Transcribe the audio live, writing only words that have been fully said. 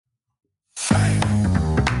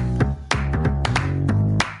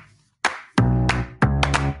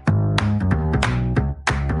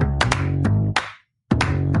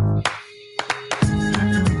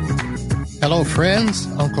Hello, friends.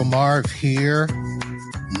 Uncle Marv here,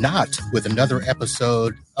 not with another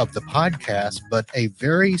episode of the podcast, but a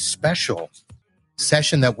very special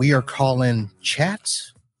session that we are calling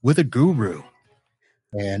Chats with a Guru.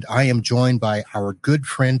 And I am joined by our good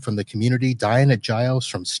friend from the community, Diana Giles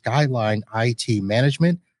from Skyline IT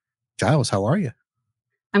Management. Giles, how are you?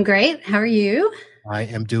 I'm great. How are you? I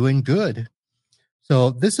am doing good. So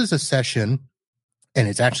this is a session, and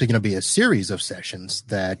it's actually going to be a series of sessions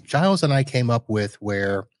that Giles and I came up with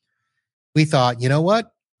where we thought, you know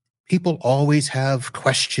what? People always have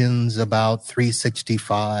questions about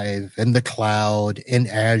 365 and the cloud and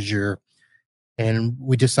Azure. And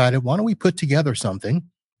we decided, why don't we put together something,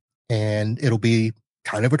 and it'll be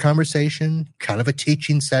kind of a conversation, kind of a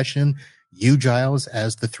teaching session. You, Giles,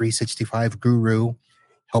 as the 365 guru,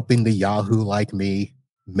 helping the Yahoo like me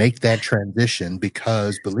make that transition,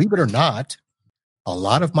 because believe it or not, a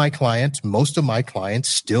lot of my clients, most of my clients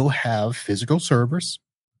still have physical servers.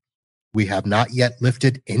 We have not yet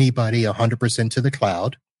lifted anybody 100% to the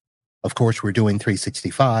cloud. Of course, we're doing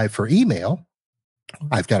 365 for email.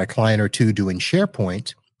 I've got a client or two doing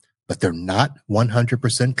SharePoint, but they're not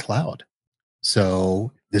 100% cloud.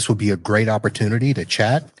 So this will be a great opportunity to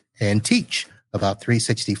chat and teach about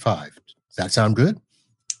 365. Does that sound good?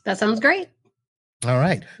 That sounds great. All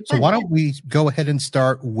right. So why don't we go ahead and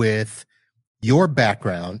start with your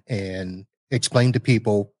background and explain to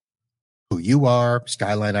people who you are,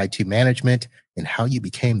 Skyline IT Management, and how you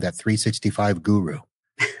became that 365 guru.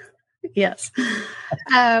 Yes.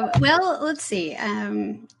 Well, let's see.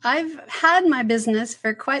 I've had my business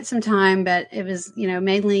for quite some time, but it was,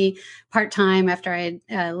 mainly part-time after I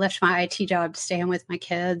had left my IT job to stay home with my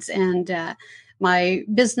kids. And my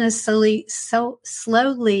business slowly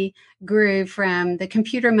grew from the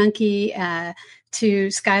Computer Monkey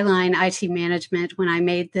to Skyline IT Management when I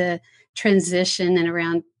made the transition in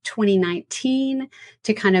around 2019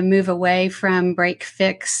 to kind of move away from break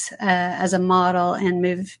fix as a model and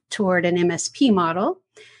move toward an MSP model.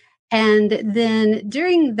 And then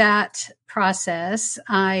during that process,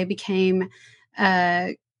 I became,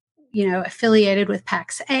 affiliated with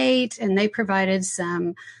Pax8, and they provided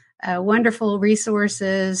some wonderful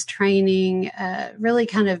resources, training, really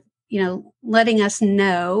kind of, letting us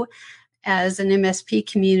know as an MSP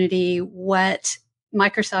community what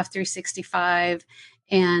Microsoft 365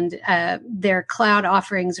 and their cloud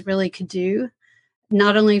offerings really could do,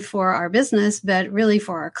 not only for our business, but really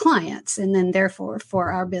for our clients, and then therefore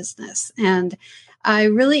for our business. And I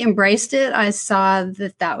really embraced it. I saw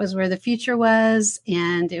that that was where the future was,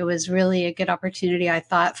 and it was really a good opportunity, I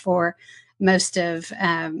thought, for most of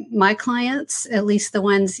my clients, at least the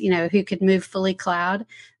ones, who could move fully cloud.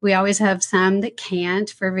 We always have some that can't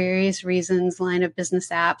for various reasons, line of business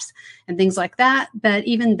apps and things like that. But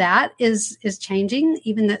even that is changing,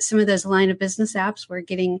 even that some of those line of business apps we're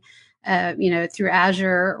getting, through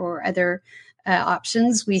Azure or other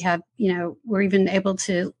options. We have, we're even able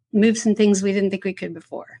to move some things we didn't think we could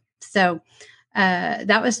before. So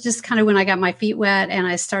that was just kind of when I got my feet wet and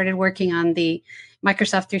I started working on the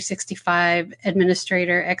Microsoft 365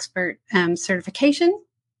 Administrator Expert certification.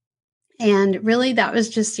 And really that was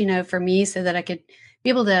just, for me so that I could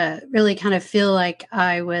be able to really kind of feel like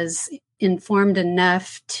I was informed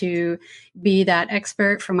enough to be that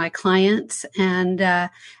expert for my clients. And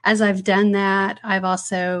as I've done that, I've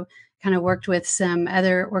also kind of worked with some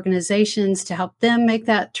other organizations to help them make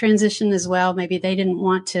that transition as well. Maybe they didn't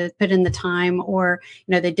want to put in the time, or,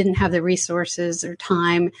 they didn't have the resources or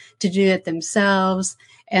time to do it themselves.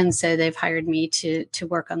 And so they've hired me to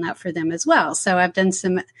work on that for them as well. So I've done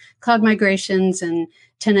some cloud migrations and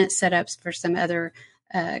tenant setups for some other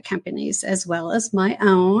companies as well as my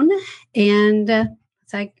own. And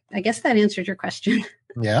so I guess that answered your question.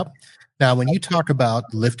 Yeah. Now, when you talk about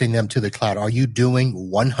lifting them to the cloud, are you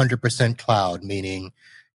doing 100% cloud, meaning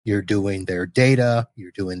you're doing their data,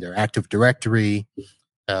 you're doing their Active Directory,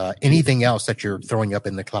 anything else that you're throwing up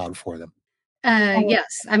in the cloud for them?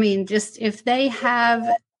 Yes. I mean, just if they have,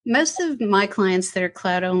 most of my clients that are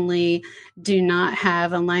cloud only do not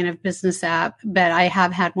have a line of business app, but I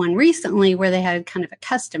have had one recently where they had kind of a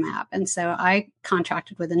custom app. And so I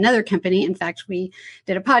contracted with another company. In fact, we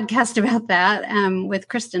did a podcast about that with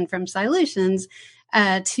Kristen from Solutions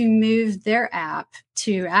to move their app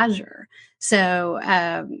to Azure. So,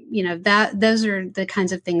 those are the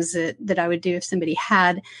kinds of things that I would do if somebody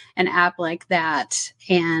had an app like that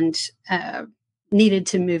and needed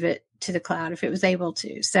to move it to the cloud if it was able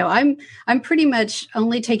to. So I'm pretty much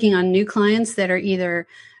only taking on new clients that are either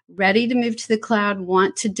ready to move to the cloud,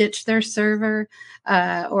 want to ditch their server,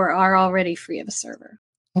 or are already free of a server.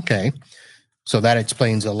 Okay. So that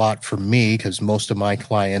explains a lot for me because most of my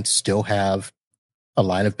clients still have a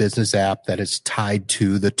line of business app that is tied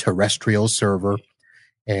to the terrestrial server,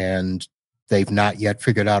 and they've not yet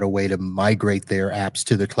figured out a way to migrate their apps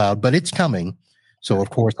to the cloud, but it's coming. So of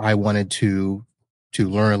course I wanted to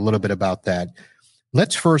learn a little bit about that.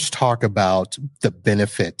 Let's first talk about the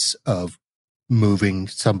benefits of moving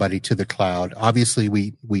somebody to the cloud. Obviously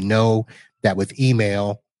we know that with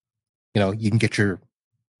email, you can get your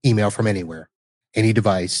email from anywhere, any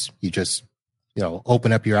device. You just,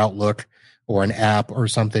 open up your Outlook or an app or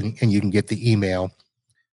something and you can get the email.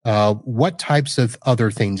 What types of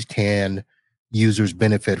other things can users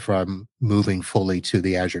benefit from moving fully to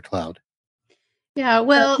the Azure cloud? Yeah,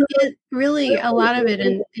 well, it really, a lot of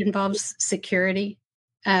it involves security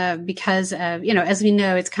because, as we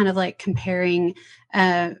know, it's kind of like comparing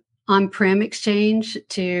on-prem Exchange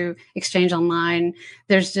to Exchange Online.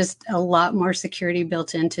 There's just a lot more security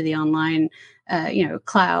built into the online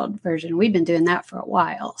cloud version. We've been doing that for a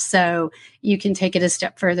while. So you can take it a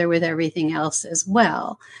step further with everything else as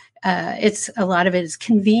well. It's a lot of it is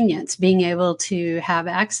convenience, being able to have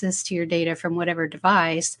access to your data from whatever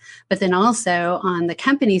device. But then also on the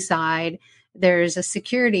company side, there's a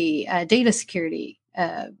security, data security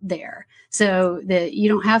there. So that you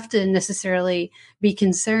don't have to necessarily be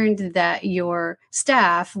concerned that your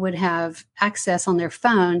staff would have access on their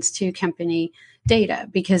phones to company data,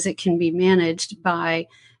 because it can be managed by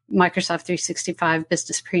Microsoft 365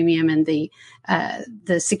 Business Premium and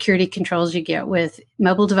the security controls you get with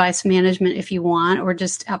mobile device management if you want, or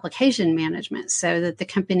just application management, so that the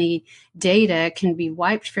company data can be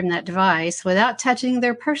wiped from that device without touching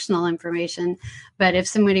their personal information. But if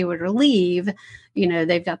somebody were to leave,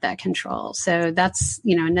 they've got that control. So that's,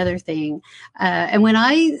 another thing. And when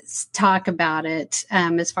I talk about it,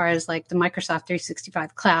 as far as like the Microsoft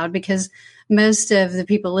 365 cloud, because most of the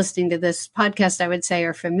people listening to this podcast, I would say,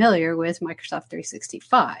 are familiar with Microsoft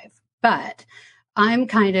 365, but I'm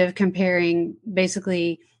kind of comparing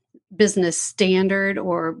basically business standard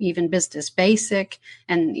or even business basic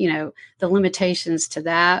and, the limitations to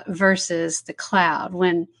that versus the cloud.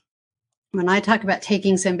 When I talk about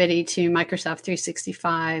taking somebody to Microsoft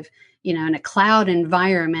 365, in a cloud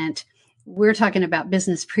environment, we're talking about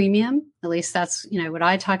business premium. At least that's, what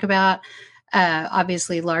I talk about.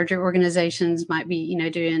 Obviously, larger organizations might be,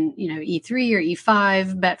 doing, E3 or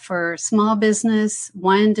E5, but for small business,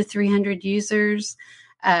 1 to 300 users,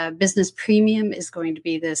 business premium is going to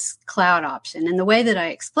be this cloud option. And the way that I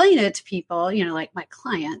explain it to people, like my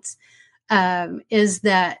clients, is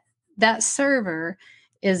that server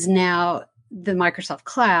is now the Microsoft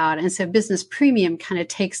cloud. And so business premium kind of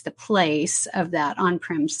takes the place of that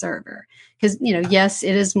on-prem server. Because, yes,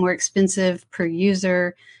 it is more expensive per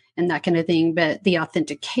user and that kind of thing, but the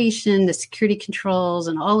authentication, the security controls,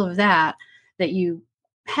 and all of that you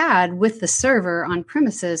had with the server on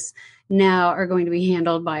premises now are going to be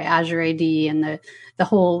handled by Azure AD and the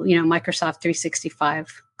whole, Microsoft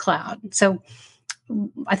 365 cloud. So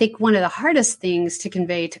I think one of the hardest things to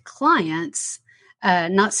convey to clients,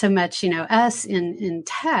 not so much, us in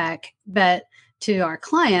tech, but to our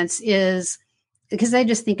clients, is because they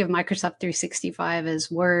just think of Microsoft 365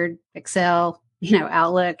 as Word, Excel,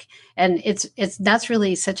 Outlook. And that's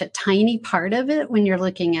really such a tiny part of it when you're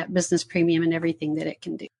looking at business premium and everything that it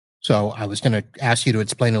can do. So I was going to ask you to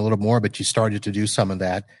explain a little more, but you started to do some of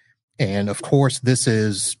that. And of course, this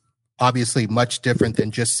is obviously much different than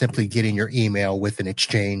just simply getting your email with an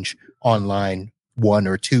Exchange Online 1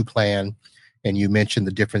 or 2 plan. And you mentioned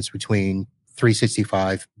the difference between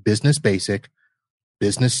 365 Business Basic,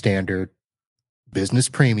 Business Standard, Business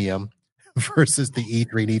Premium versus the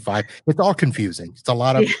E3 and E5. It's all confusing. It's a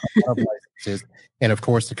lot of licenses. And of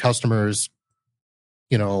course, the customers,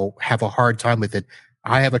 have a hard time with it.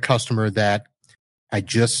 I have a customer that I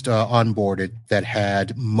just onboarded that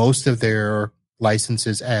had most of their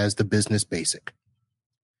licenses as the Business Basic,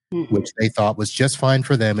 which they thought was just fine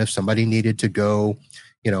for them. If somebody needed to go,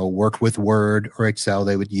 work with Word or Excel,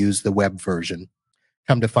 they would use the web version.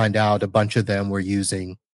 Come to find out, a bunch of them were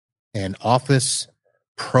using an Office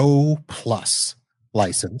Pro Plus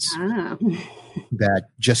license that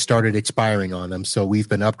just started expiring on them. So we've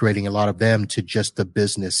been upgrading a lot of them to just the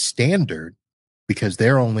Business Standard because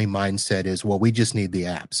their only mindset is, well, we just need the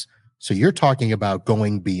apps. So you're talking about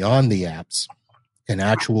going beyond the apps and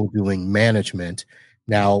actual doing management.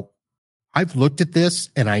 Now, I've looked at this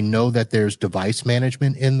and I know that there's device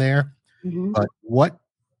management in there, but what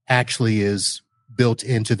actually is built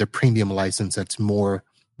into the premium license that's more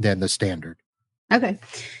than the standard? Okay.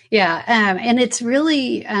 Yeah. And it's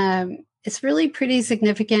really, It's really pretty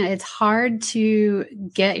significant. It's hard to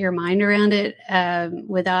get your mind around it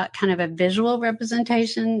without kind of a visual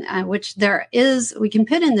representation, which there is. We can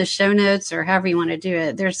put in the show notes or however you want to do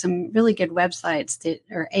it. There's some really good websites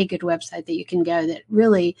or a good website that you can go that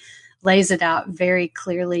really lays it out very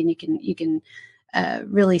clearly, and you can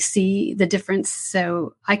really see the difference.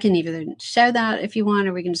 So I can either show that if you want,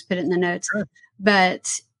 or we can just put it in the notes. Sure.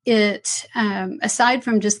 But it, aside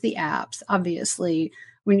from just the apps, obviously,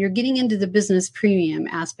 when you're getting into the business premium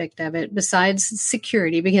aspect of it, besides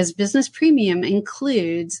security, because business premium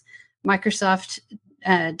includes Microsoft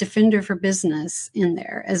Defender for Business in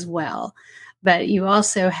there as well. But you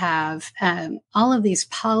also have all of these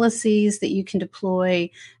policies that you can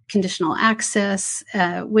deploy, conditional access,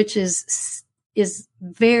 which is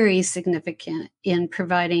very significant in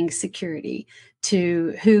providing security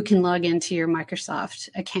to who can log into your Microsoft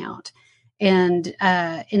account. And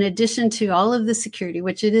in addition to all of the security,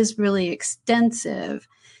 which it is really extensive,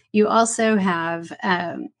 you also have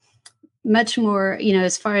much more,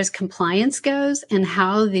 as far as compliance goes and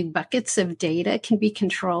how the buckets of data can be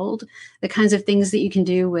controlled, the kinds of things that you can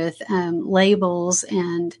do with labels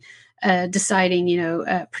and deciding,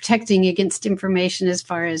 protecting against information as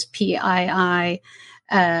far as PII,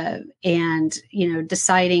 and,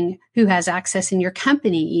 deciding who has access in your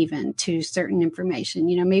company even to certain information.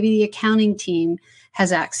 Maybe the accounting team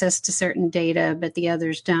has access to certain data, but the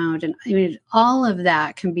others don't. And all of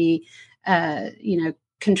that can be,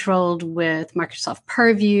 controlled with Microsoft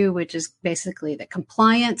Purview, which is basically the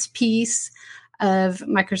compliance piece of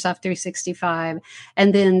Microsoft 365.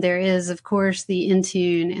 And then there is, of course, the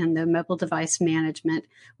Intune and the mobile device management,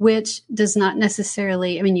 which does not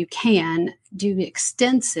necessarily, you can do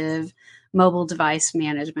extensive mobile device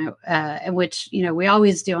management, which, we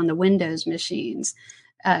always do on the Windows machines.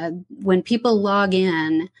 When people log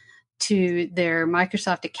in to their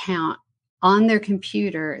Microsoft account on their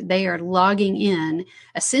computer, they are logging in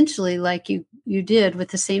essentially like you did with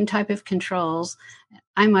the same type of controls.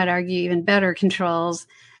 I might argue even better controls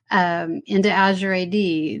into Azure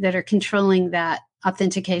AD that are controlling that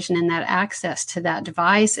authentication and that access to that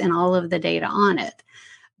device and all of the data on it.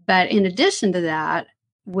 But in addition to that,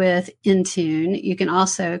 with Intune, you can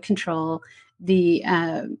also control the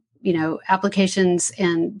applications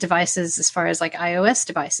and devices as far as like iOS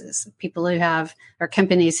devices, people who have, or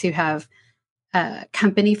companies who have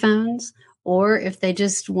company phones, or if they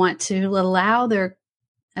just want to allow their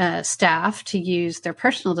staff to use their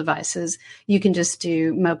personal devices, you can just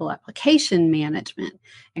do mobile application management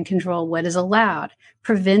and control what is allowed,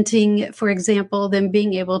 preventing, for example, them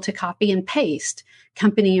being able to copy and paste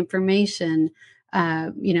company information,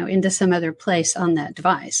 into some other place on that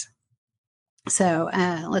device. So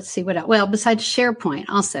let's see what else. Well, besides SharePoint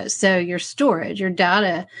also. So your storage, your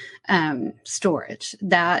data storage,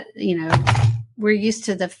 that, we're used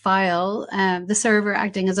to the file, the server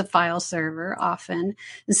acting as a file server often.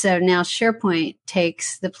 And so now SharePoint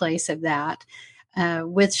takes the place of that.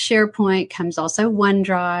 With SharePoint comes also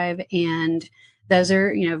OneDrive, and those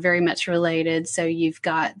are, very much related. So you've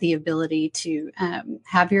got the ability to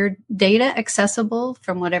have your data accessible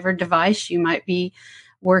from whatever device you might be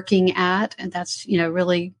working at. And that's,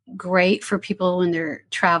 really great for people when they're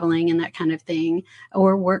traveling and that kind of thing,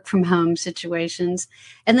 or work from home situations.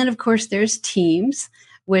 And then, of course, there's Teams,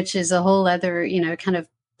 which is a whole other, kind of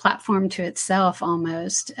platform to itself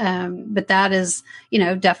almost. But that is,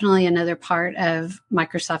 definitely another part of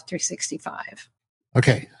Microsoft 365.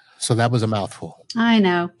 Okay. So that was a mouthful. I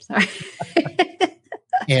know. Sorry.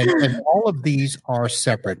 and all of these are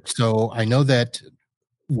separate. So I know that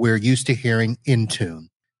we're used to hearing Intune,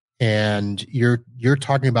 and you're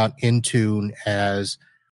talking about Intune as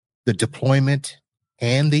the deployment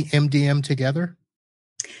and the MDM together?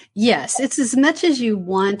 Yes, it's as much as you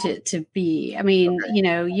want it to be. Okay.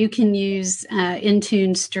 You can use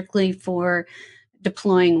Intune strictly for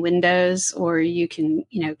deploying Windows, or you can,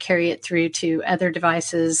 carry it through to other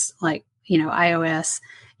devices like, iOS.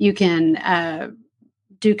 You can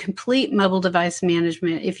do complete mobile device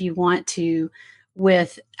management if you want to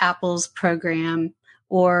with Apple's program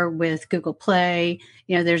or with Google Play.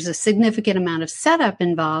 There's a significant amount of setup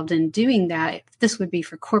involved in doing that. This would be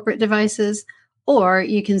for corporate devices, or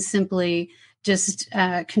you can simply just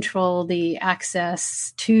control the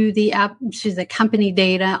access to the app, to the company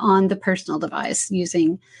data on the personal device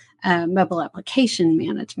using mobile application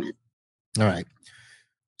management. All right.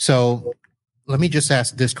 So let me just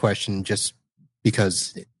ask this question, just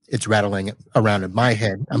because it's rattling around in my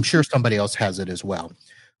head. I'm sure somebody else has it as well.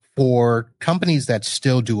 For companies that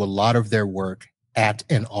still do a lot of their work at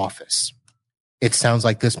an office, it sounds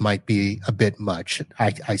like this might be a bit much.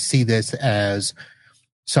 I see this as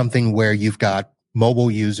something where you've got mobile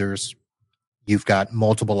users, you've got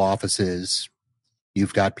multiple offices,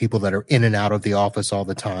 you've got people that are in and out of the office all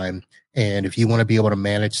the time. And if you want to be able to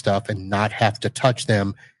manage stuff and not have to touch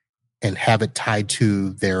them and have it tied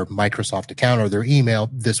to their Microsoft account or their email,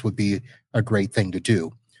 this would be a great thing to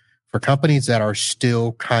do. For companies that are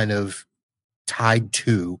still kind of tied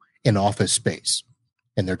to an office space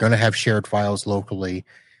and they're going to have shared files locally,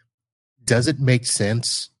 does it make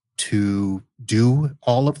sense to do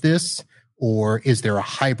all of this? Or is there a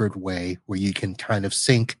hybrid way where you can kind of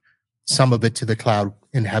sync some of it to the cloud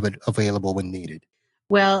and have it available when needed?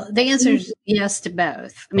 Well, the answer is yes to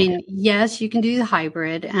both. I mean, yes, you can do the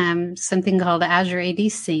hybrid, something called Azure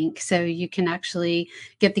AD Sync. So you can actually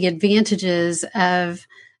get the advantages of,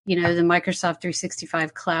 the Microsoft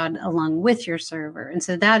 365 cloud along with your server. And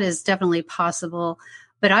so that is definitely possible.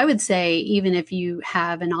 But I would say even if you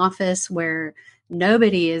have an office where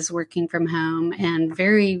nobody is working from home and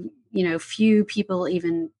very, few people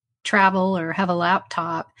even travel or have a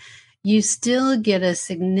laptop, you still get a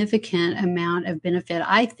significant amount of benefit,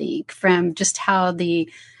 I think, from just how the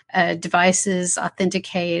devices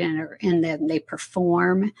authenticate and then they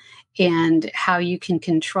perform and how you can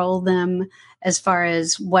control them as far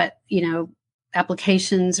as what,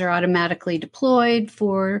 applications are automatically deployed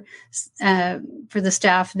for the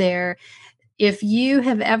staff there. If you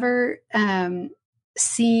have ever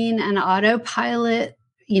seen an autopilot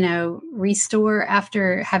restore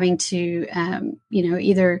after having to,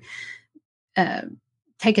 either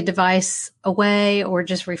take a device away or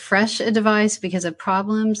just refresh a device because of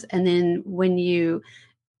problems. And then when you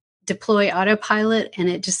deploy autopilot and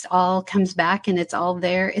it just all comes back and it's all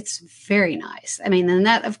there, it's very nice. I mean, and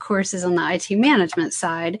that of course is on the IT management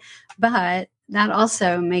side, but that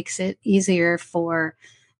also makes it easier for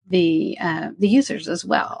the users as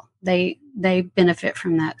well. They benefit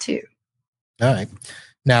from that too. All right.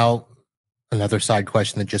 Now, another side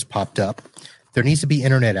question that just popped up. There needs to be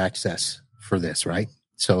internet access for this, right?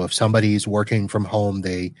 So if somebody's working from home,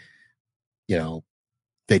 they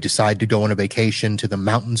decide to go on a vacation to the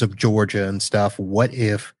mountains of Georgia and stuff. What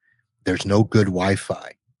if there's no good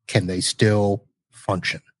Wi-Fi? Can they still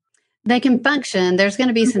function? They can function. There's going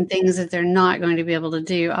to be some things that they're not going to be able to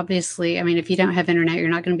do. Obviously, I mean, if you don't have internet, you're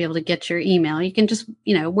not going to be able to get your email. You can just,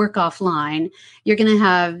 work offline. You're going to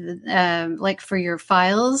have, like for your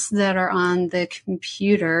files that are on the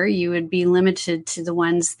computer, you would be limited to the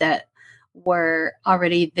ones that were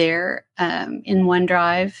already there in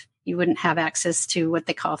OneDrive. You wouldn't have access to what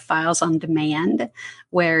they call files on demand,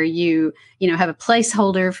 where you have a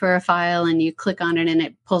placeholder for a file and you click on it and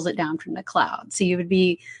it pulls it down from the cloud. So you would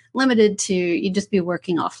be limited to, you'd just be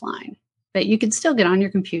working offline, but you could still get on your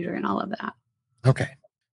computer and all of that. Okay.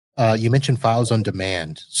 You mentioned files on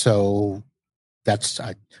demand. So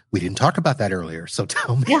we didn't talk about that earlier. So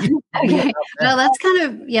tell me. Yeah. Okay. Well, that's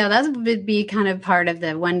that would be kind of part of the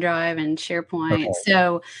OneDrive and SharePoint. Okay.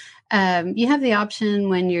 So you have the option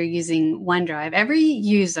when you're using OneDrive. Every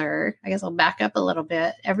user, I guess I'll back up a little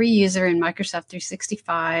bit. Every user in Microsoft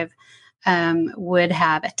 365 would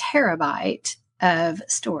have a terabyte of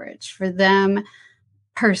storage for them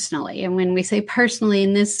personally. And when we say personally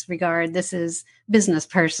in this regard, this is business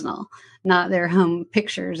personal, not their home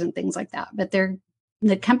pictures and things like that. But they're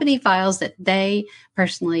the company files that they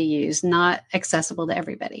personally use, not accessible to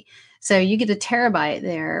everybody. So you get a terabyte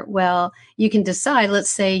there. Well, you can decide, let's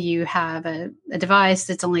say you have a device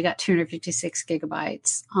that's only got 256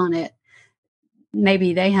 gigabytes on it.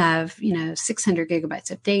 Maybe they have, 600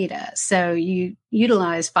 gigabytes of data. So you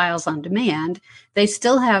utilize files on demand. They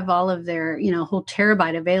still have all of their, whole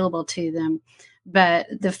terabyte available to them, but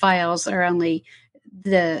the files are only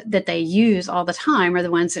that they use all the time are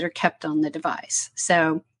the ones that are kept on the device.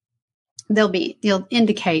 So they'll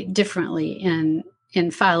indicate differently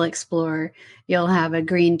in File Explorer. You'll have a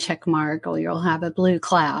green check mark or you'll have a blue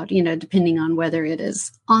cloud, depending on whether it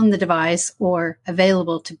is on the device or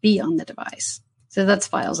available to be on the device. So that's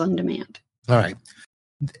files on demand. All right.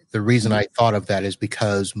 The reason I thought of that is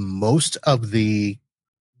because most of the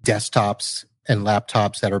desktops and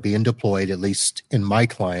laptops that are being deployed, at least in my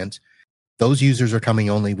client, those users are coming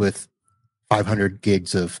only with 500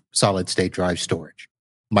 gigs of solid state drive storage.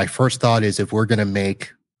 My first thought is if we're going to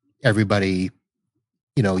make everybody,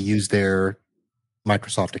 use their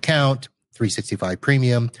Microsoft account, 365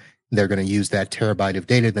 Premium, they're going to use that terabyte of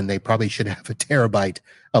data, then they probably should have a terabyte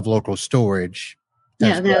of local storage.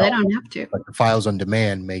 Yeah, no, they don't have to. But the files on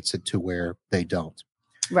demand makes it to where they don't.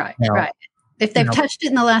 Right, right. If they've touched it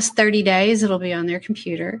in the last 30 days, it'll be on their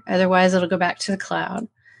computer. Otherwise, it'll go back to the cloud.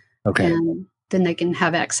 Okay. And then they can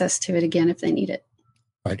have access to it again if they need it.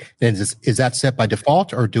 Right. And is that set by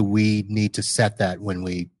default, or do we need to set that when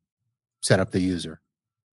we set up the user?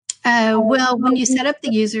 Well, when you set up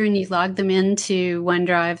the user and you log them into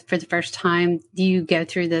OneDrive for the first time, you go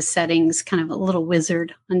through the settings, kind of a little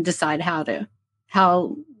wizard, and decide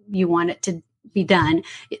how you want it to be done.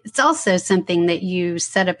 It's also something that you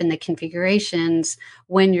set up in the configurations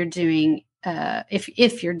when you're doing,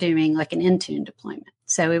 if you're doing like an Intune deployment.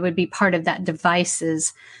 So it would be part of that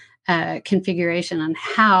device's configuration on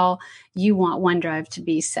how you want OneDrive to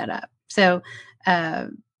be set up. So,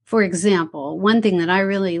 for example, one thing that I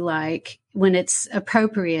really like when it's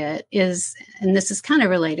appropriate is, and this is kind of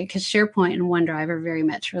related because SharePoint and OneDrive are very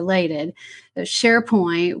much related.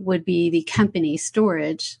 SharePoint would be the company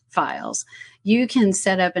storage files. You can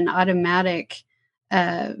set up an automatic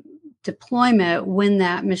deployment when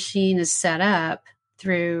that machine is set up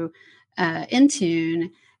through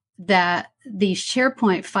Intune, that the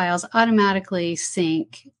SharePoint files automatically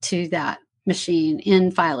sync to that machine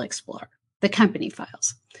in File Explorer, the company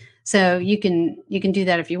files. So you can do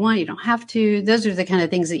that if you want. You don't have to. Those are the kind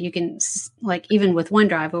of things that you can, like even with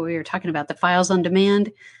OneDrive, what we were talking about, the files on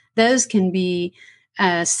demand, those can be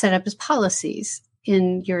set up as policies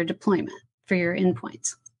in your deployment for your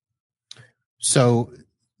endpoints. So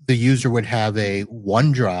the user would have a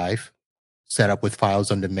OneDrive set up with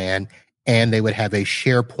files on demand, and they would have a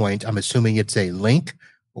SharePoint. I'm assuming it's a link,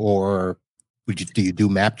 or do you do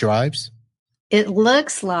map drives? It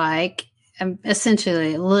looks like,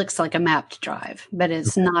 essentially, it looks like a mapped drive, but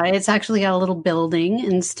it's not. It's actually got a little building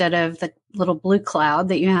instead of the little blue cloud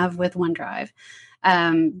that you have with OneDrive.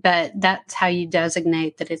 But that's how you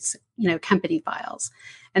designate that it's, company files.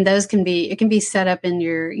 And those it can be set up in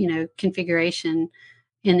your, configuration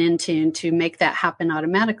in Intune to make that happen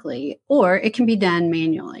automatically, or it can be done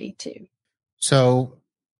manually too. So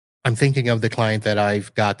I'm thinking of the client that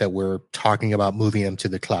I've got that we're talking about moving them to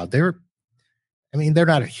the cloud. They're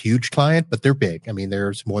not a huge client, but they're big. I mean,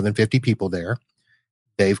 there's more than 50 people there.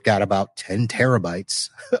 They've got about 10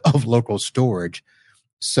 terabytes of local storage.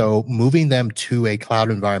 So moving them to a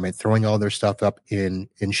cloud environment, throwing all their stuff up in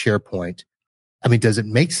SharePoint, does it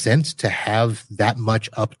make sense to have that much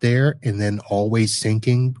up there and then always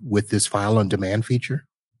syncing with this file on demand feature?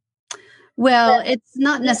 Well, it's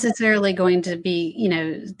not necessarily going to be,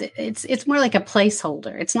 it's more like a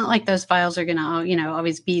placeholder. It's not like those files are going to,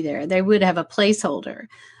 always be there. They would have a placeholder.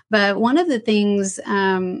 But one of the things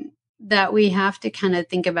that we have to kind of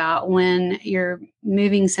think about when you're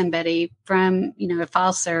moving somebody from, a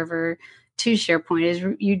file server to SharePoint is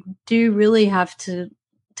you do really have to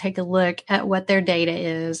take a look at what their data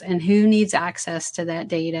is and who needs access to that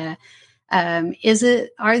data.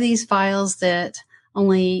 Are these files that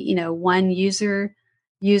only, one user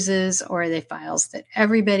uses, or are they files that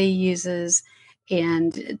everybody uses?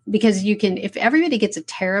 And because if everybody gets a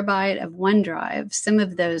terabyte of OneDrive, some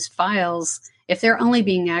of those files, if they're only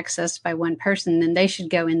being accessed by one person, then they should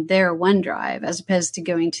go in their OneDrive as opposed to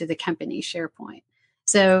going to the company SharePoint.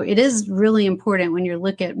 So it is really important when you're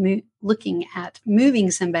looking at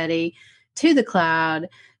moving somebody to the cloud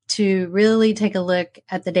to really take a look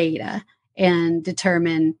at the data and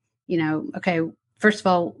determine, okay, first of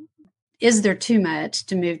all, is there too much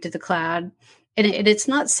to move to the cloud? And it's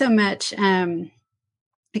not so much,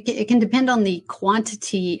 it can depend on the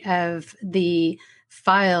quantity of the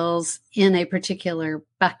files in a particular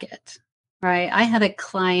bucket, right? I had a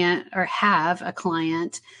client, or have a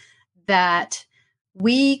client, that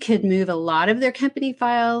we could move a lot of their company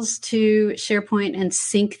files to SharePoint and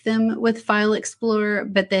sync them with File Explorer,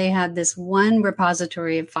 but they had this one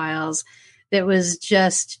repository of files that was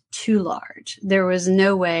just too large. There was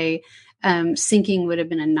no way syncing would have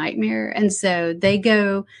been a nightmare. And so they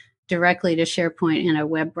go directly to SharePoint in a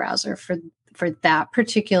web browser for that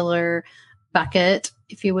particular bucket,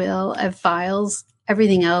 if you will, of files.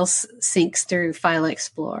 Everything else syncs through File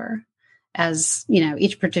Explorer as,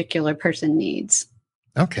 each particular person needs.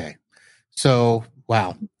 Okay. So,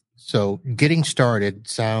 wow. So getting started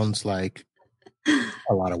sounds like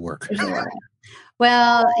a lot of work.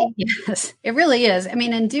 Well, yes, it really is.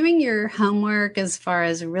 And doing your homework as far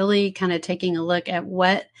as really kind of taking a look at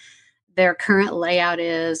what their current layout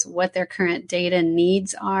is, what their current data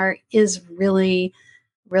needs are, is really,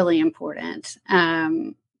 really important.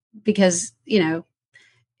 Because,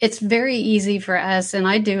 it's very easy for us, and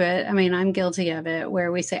I do it. I'm guilty of it,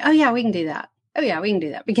 where we say, oh yeah, we can do that. Oh yeah, we can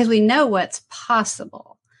do that, because we know what's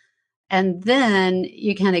possible. And then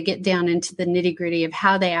you kind of get down into the nitty gritty of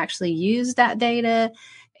how they actually use that data.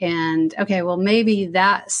 And okay, well, maybe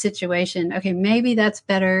that situation, maybe that's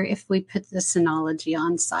better if we put the Synology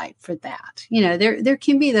on site for that. There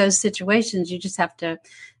can be those situations. You just have to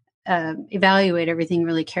evaluate everything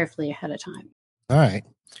really carefully ahead of time. All right.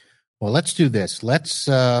 Well, let's do this. Let's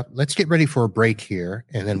get ready for a break here,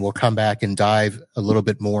 and then we'll come back and dive a little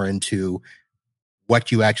bit more into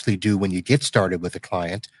what you actually do when you get started with a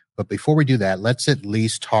client. But before we do that, let's at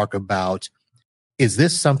least talk about, is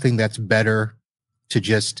this something that's better to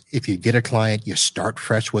just, if you get a client, you start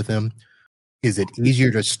fresh with them? Is it easier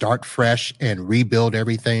to start fresh and rebuild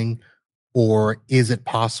everything? Or is it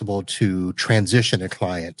possible to transition a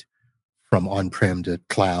client from on-prem to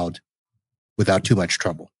cloud without too much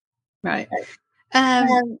trouble? Right.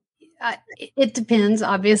 It depends,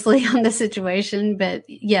 obviously, on the situation, but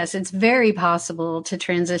yes, it's very possible to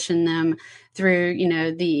transition them through,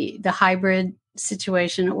 the hybrid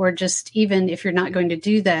situation, or just even if you're not going to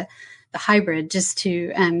do the hybrid, just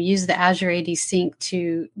to use the Azure AD Sync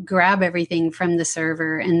to grab everything from the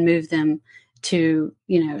server and move them to,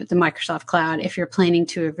 the Microsoft Cloud if you're planning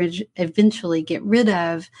to eventually get rid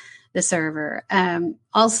of the server.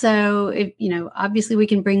 Also, obviously we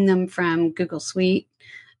can bring them from Google Suite,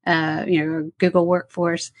 Google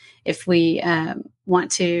Workforce if we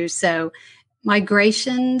want to. So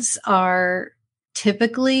migrations are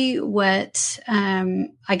typically what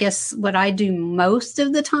I do most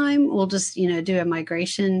of the time. We'll just, do a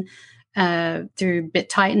migration through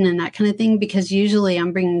BitTitan and that kind of thing, because usually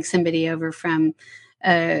I'm bringing somebody over from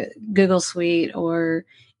Google Suite, or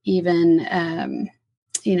even,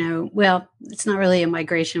 it's not really a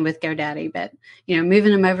migration with GoDaddy, but,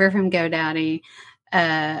 moving them over from GoDaddy,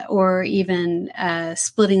 or even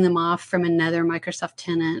splitting them off from another Microsoft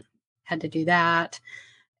tenant. Had to do that.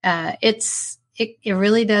 It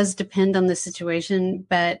really does depend on the situation,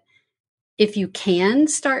 but if you can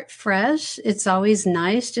start fresh, it's always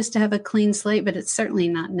nice just to have a clean slate, but it's certainly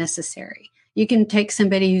not necessary. You can take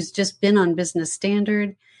somebody who's just been on Business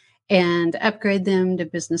Standard and upgrade them to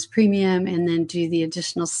Business Premium, and then do the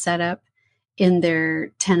additional setup in their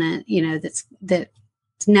tenant, that's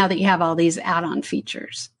now that you have all these add-on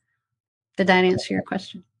features. Did that answer your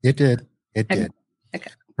question? It did. It did.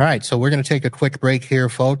 Okay. All right. So we're going to take a quick break here,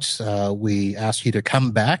 folks. We ask you to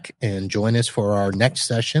come back and join us for our next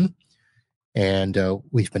session. And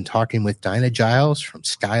we've been talking with Dinah Giles from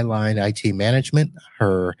Skyline IT Management.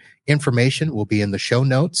 Her information will be in the show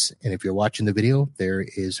notes. And if you're watching the video, there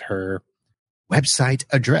is her website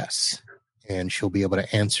address. And she'll be able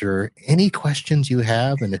to answer any questions you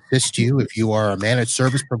have and assist you if you are a managed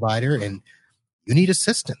service provider and you need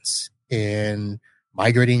assistance in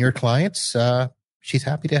migrating your clients. She's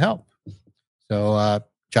happy to help. So,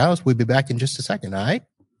 Giles, we'll be back in just a second. All right?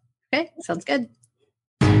 Okay. Sounds good.